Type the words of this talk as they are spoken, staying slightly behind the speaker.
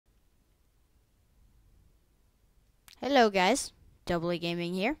Hello guys, Doubly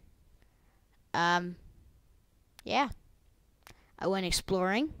Gaming here. Um, yeah, I went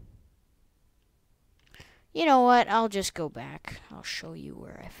exploring. You know what, I'll just go back. I'll show you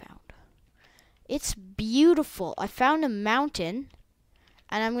where I found. It's beautiful. I found a mountain,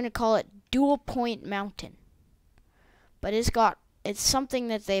 and I'm going to call it Dual Point Mountain. But it's something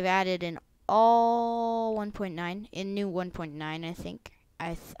that they've added in all 1.9, in new 1.9 I think.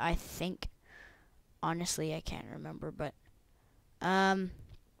 I think. Honestly, I can't remember, but,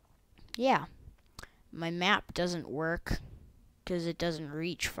 yeah. My map doesn't work because it doesn't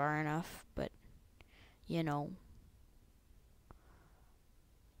reach far enough, but you know,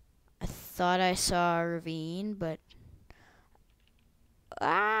 I thought I saw a ravine, but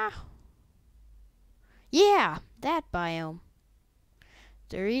yeah, that biome.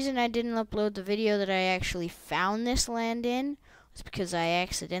 The reason I didn't upload the video that I actually found this land in was because I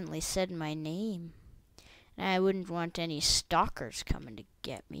accidentally said my name, and I wouldn't want any stalkers coming to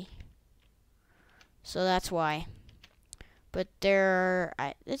get me. So that's why. But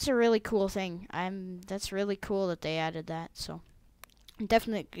it's a really cool thing. That's really cool that they added that. So I'm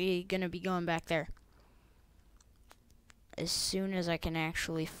definitely gonna be going back there as soon as I can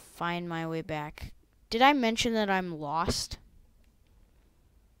actually find my way back. Did I mention that I'm lost?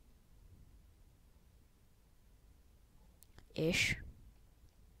 Ish.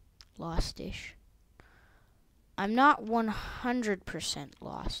 Lost-ish. I'm not 100%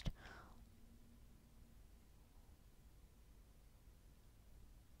 lost.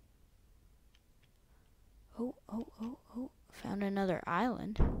 Oh. Found another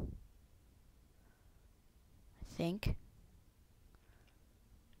island. I think.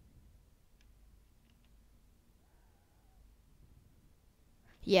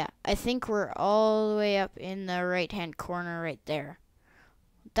 Yeah, I think we're all the way up in the right-hand corner right there.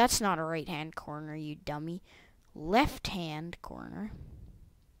 That's not a right-hand corner, you dummy. Left-hand corner.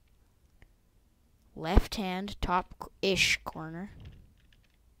 Left-hand top-ish corner.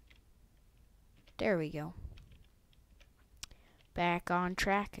 There we go. Back on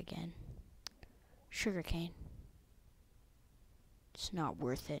track again. Sugarcane. It's not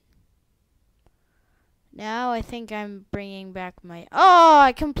worth it. Now I think I'm bringing back my... Oh,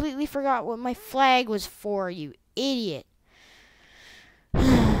 I completely forgot what my flag was for, you idiot.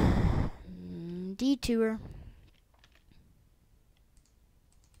 Detour.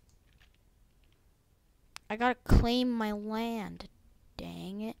 I gotta claim my land.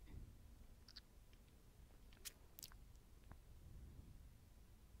 Dang it.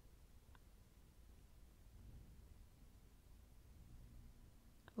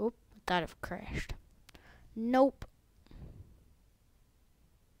 Oop, thought I've crashed. Nope.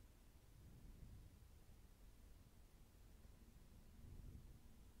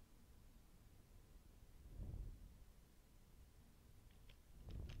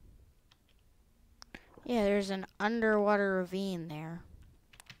 Yeah, there's an underwater ravine there.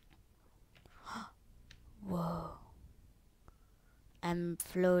 Whoa. I'm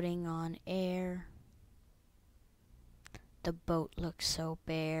floating on air. The boat looks so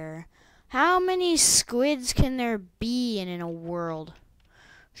bare. How many squids can there be in a world?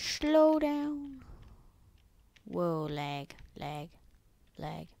 Slow down. Whoa, lag. That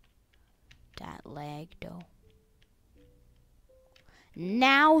lag, though.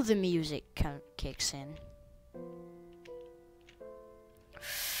 Now the music kicks in.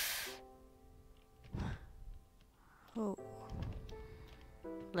 Oh.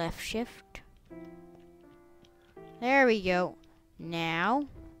 Left shift. There we go. Now.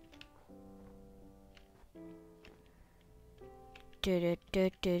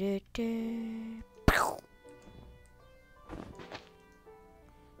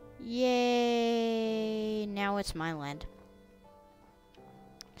 Yay! Now it's my land.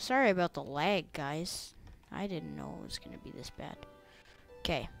 Sorry about the lag, guys. I didn't know it was gonna be this bad.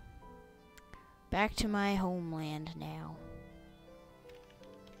 Okay. Back to my homeland now.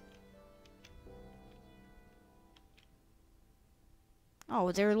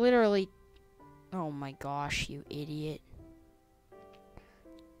 Oh, they're literally... Oh my gosh, you idiot.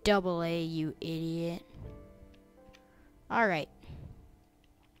 Double A, you idiot. Alright.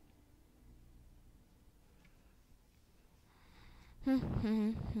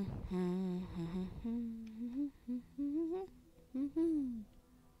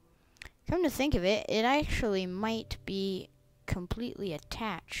 Come to think of it, it actually might be completely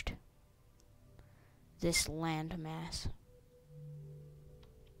attached. This landmass.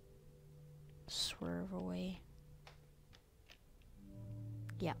 Swerve away.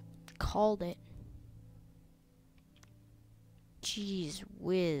 Yeah, called it. Jeez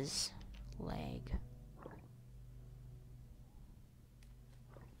whiz, lag.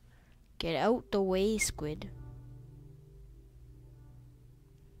 Get out the way, squid.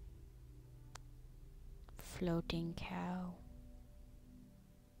 Floating cow.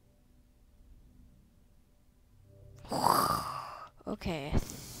 Okay, I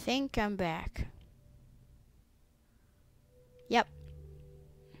think I'm back. Yep.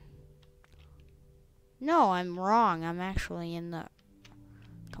 No, I'm wrong. I'm actually in the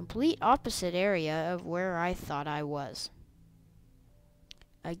complete opposite area of where I thought I was.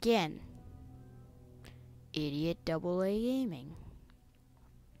 Again. Idiot double A gaming.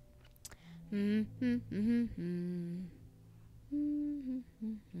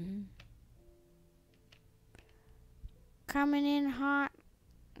 Coming in hot.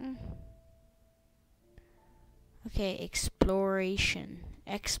 Okay, exploration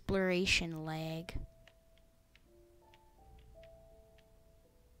lag.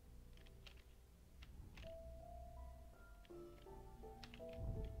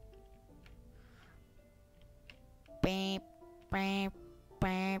 Beep, beep,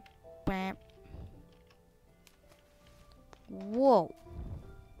 beep, beep. Whoa.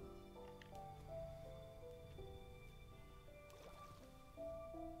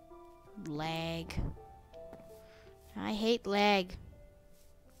 Lag. I hate lag.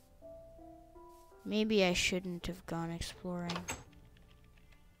 Maybe I shouldn't have gone exploring.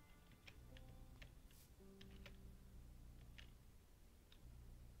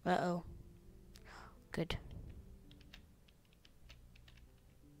 Uh-oh. Good.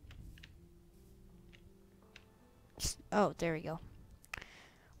 Oh, there we go.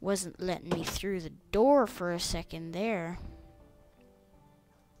 Wasn't letting me through the door for a second there.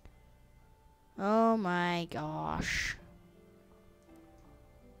 Oh my gosh.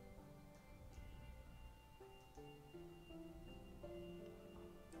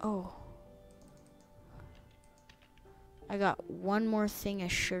 Oh. I got one more thing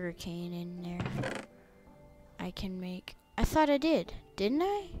of sugarcane in there. I can make... I thought I did. Didn't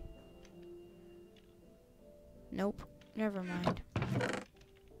I? Nope. Never mind.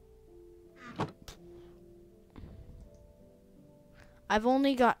 I've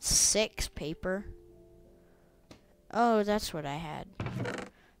only got 6 paper. Oh, that's what I had.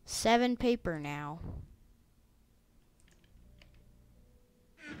 7 paper now.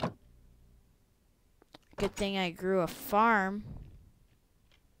 Good thing I grew a farm.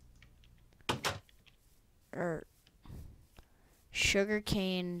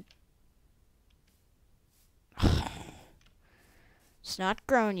 Sugarcane. It's not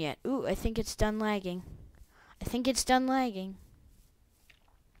grown yet. Ooh, I think it's done lagging. I think it's done lagging.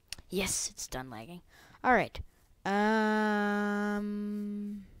 Yes, it's done lagging. Alright.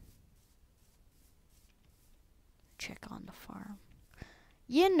 Check on the farm.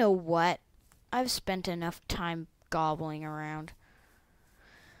 You know what? I've spent enough time gobbling around.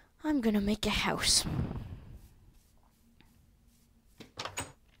 I'm gonna make a house.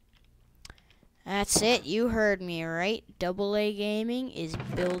 That's it, you heard me right. Double A Gaming is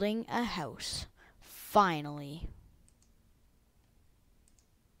building a house. Finally.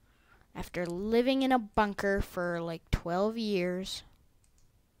 After living in a bunker for like 12 years,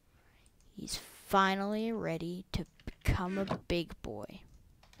 he's finally ready to become a big boy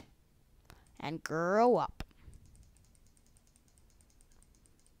and grow up.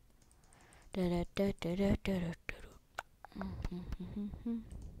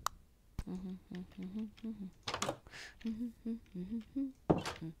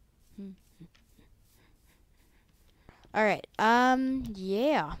 Alright,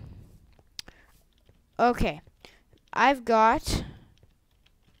 yeah. Okay, I've got...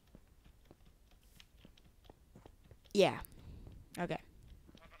 Yeah, okay.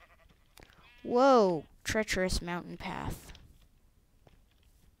 Whoa, treacherous mountain path.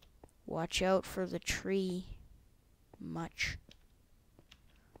 Watch out for the tree. Much.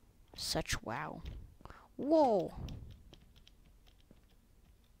 Such wow. Whoa.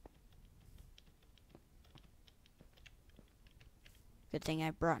 Good thing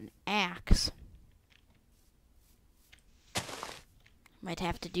I brought an axe. Might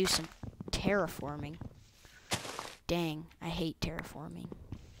have to do some terraforming. Dang, I hate terraforming.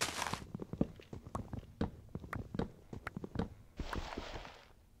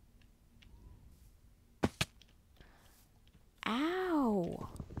 Ow!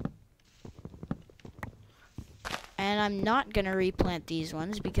 And I'm not gonna replant these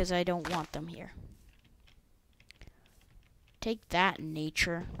ones because I don't want them here. Take that,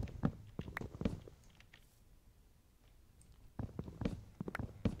 nature.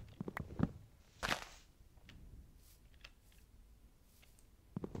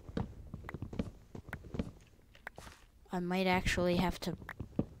 I might actually have to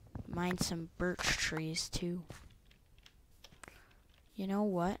mine some birch trees too. You know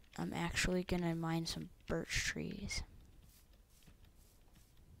what? I'm actually gonna mine some birch trees.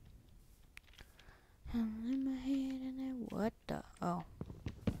 I'm in my head and then what the? Oh.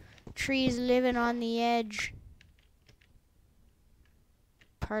 Trees living on the edge.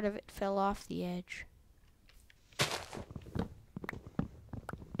 Part of it fell off the edge.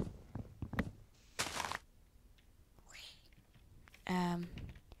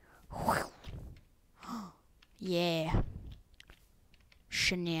 Yeah.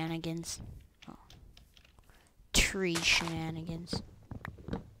 Shenanigans. Oh. Tree shenanigans.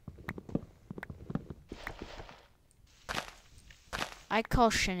 I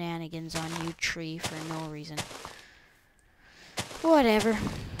call shenanigans on you, tree, for no reason. Whatever.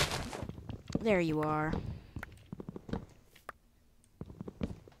 There you are.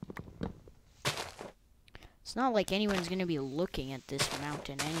 It's not like anyone's gonna be looking at this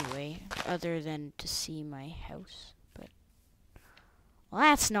mountain anyway, other than to see my house. But, well,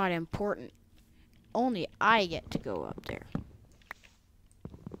 that's not important. Only I get to go up there.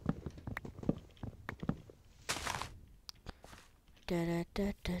 Da da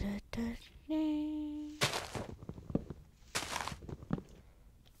da da da da.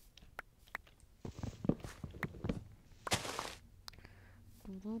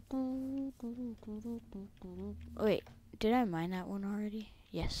 Wait, did I mine that one already?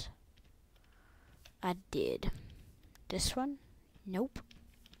 Yes. I did. This one? Nope.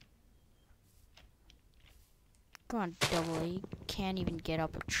 Come on, Double A. You can't even get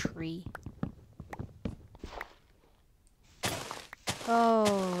up a tree.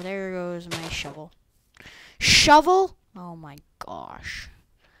 Oh, there goes my shovel. Shovel? Oh my gosh.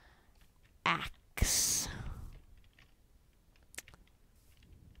 Axe.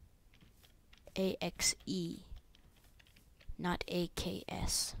 A-X-E. Not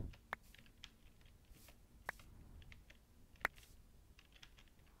A-K-S.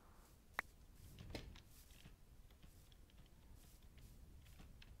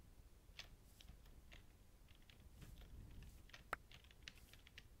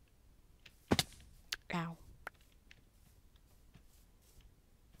 Ow.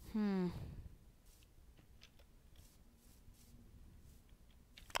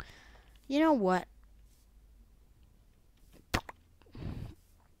 You know what?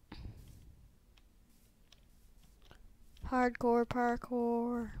 Hardcore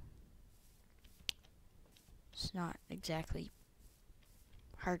parkour. It's not exactly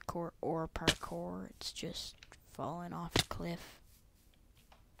hardcore or parkour. It's just falling off a cliff.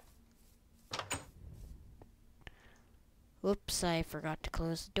 Whoops, I forgot to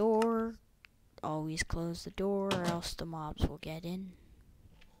close the door. Always close the door or else the mobs will get in.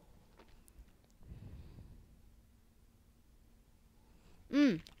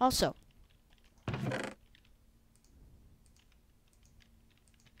 Also.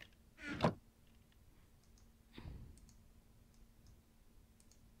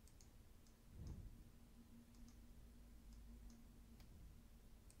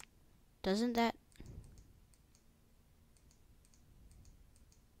 Doesn't that...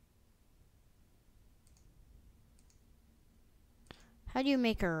 How do you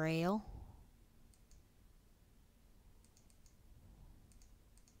make a rail?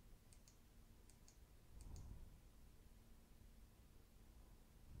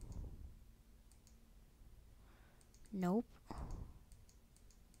 Nope.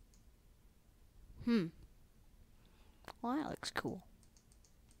 Well, that looks cool.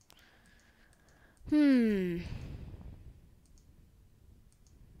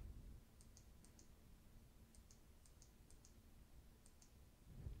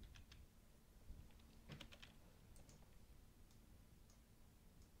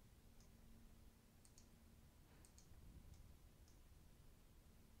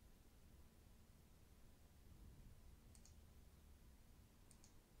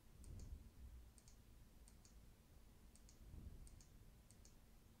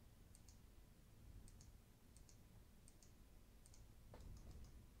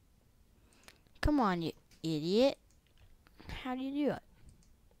 Come on, you idiot. How do you do it?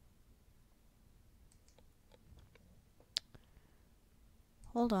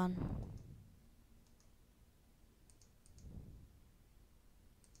 Hold on.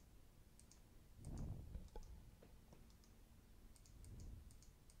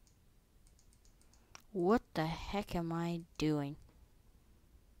 What the heck am I doing?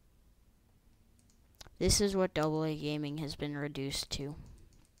 This is what Double A Gaming has been reduced to.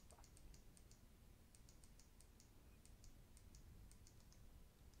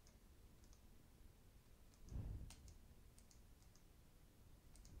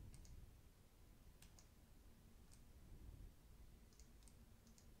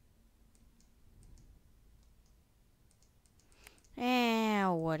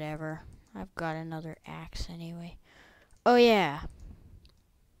 whatever. I've got another axe anyway. Oh yeah.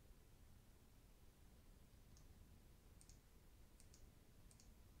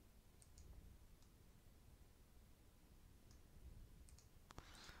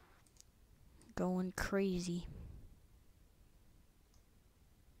 Going crazy.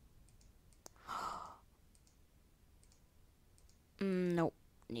 Nope.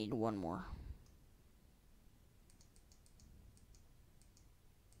 Need one more.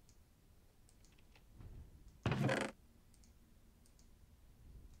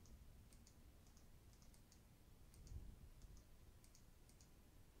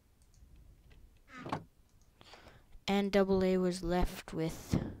 And AA was left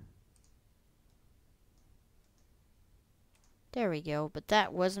with... There we go, but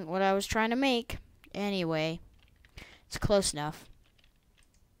that wasn't what I was trying to make. Anyway, it's close enough.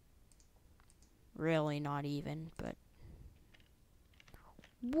 Really not even, but...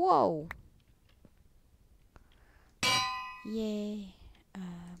 Whoa! Yay.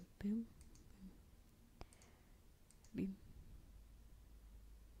 Boom. Boom.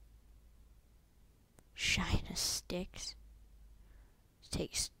 Shine of sticks. It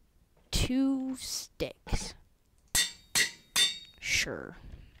takes 2 sticks. Sure.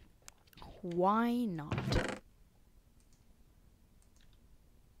 Why not?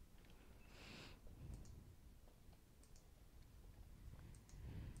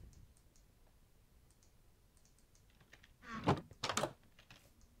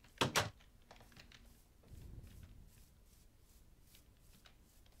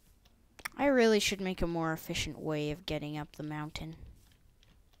 I really should make a more efficient way of getting up the mountain.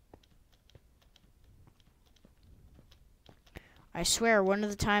 I swear, one of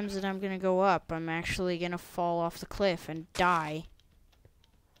the times that I'm gonna go up, I'm actually gonna fall off the cliff and die.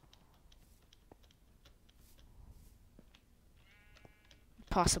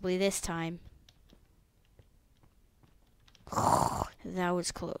 Possibly this time. That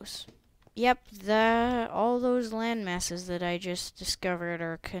was close. Yep, all those land masses that I just discovered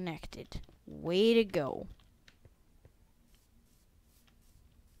are connected. Way to go.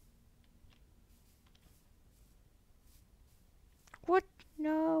 What?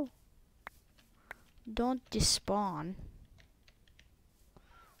 No. Don't despawn.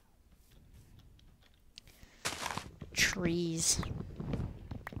 Trees.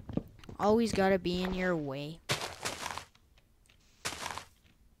 Always gotta be in your way.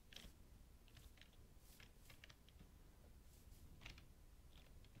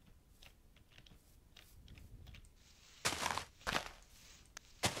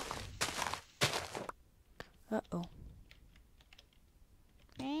 Uh-oh.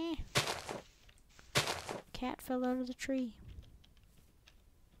 Cat fell out of the tree.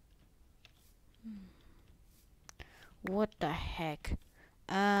 What the heck?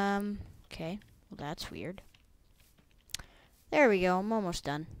 Okay. Well, that's weird. There we go. I'm almost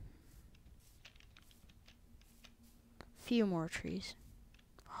done. Few more trees.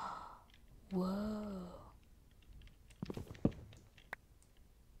 Whoa.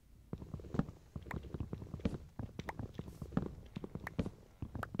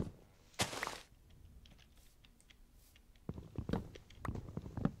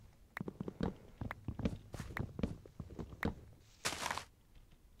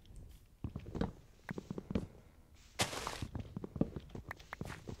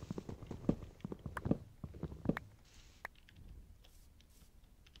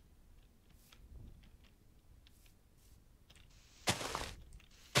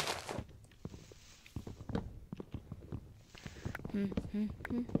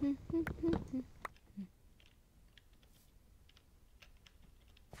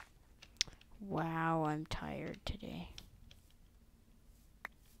 Wow, I'm tired today.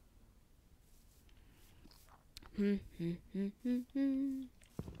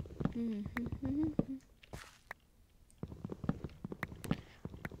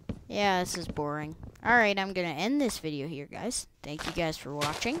 Yeah, this is boring. Alright, I'm gonna end this video here, guys. Thank you guys for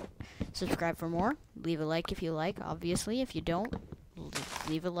watching. Subscribe for more. Leave a like if you like. Obviously, if you don't,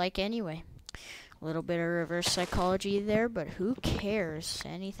 leave a like anyway. A little bit of reverse psychology there, but who cares?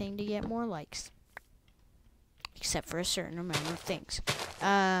 Anything to get more likes. Except for a certain amount of things.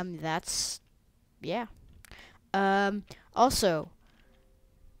 Yeah. Also,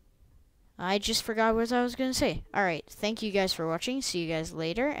 I just forgot what I was going to say. Alright, thank you guys for watching. See you guys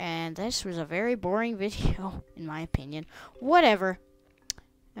later. And this was a very boring video, in my opinion. Whatever.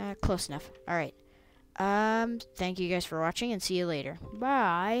 Close enough. Alright. Thank you guys for watching, and see you later.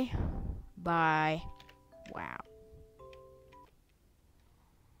 Bye. Bye. Wow.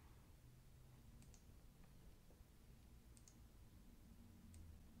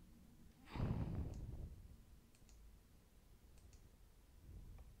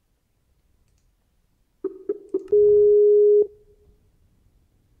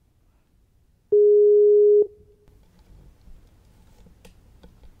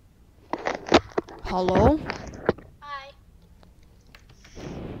 Hello?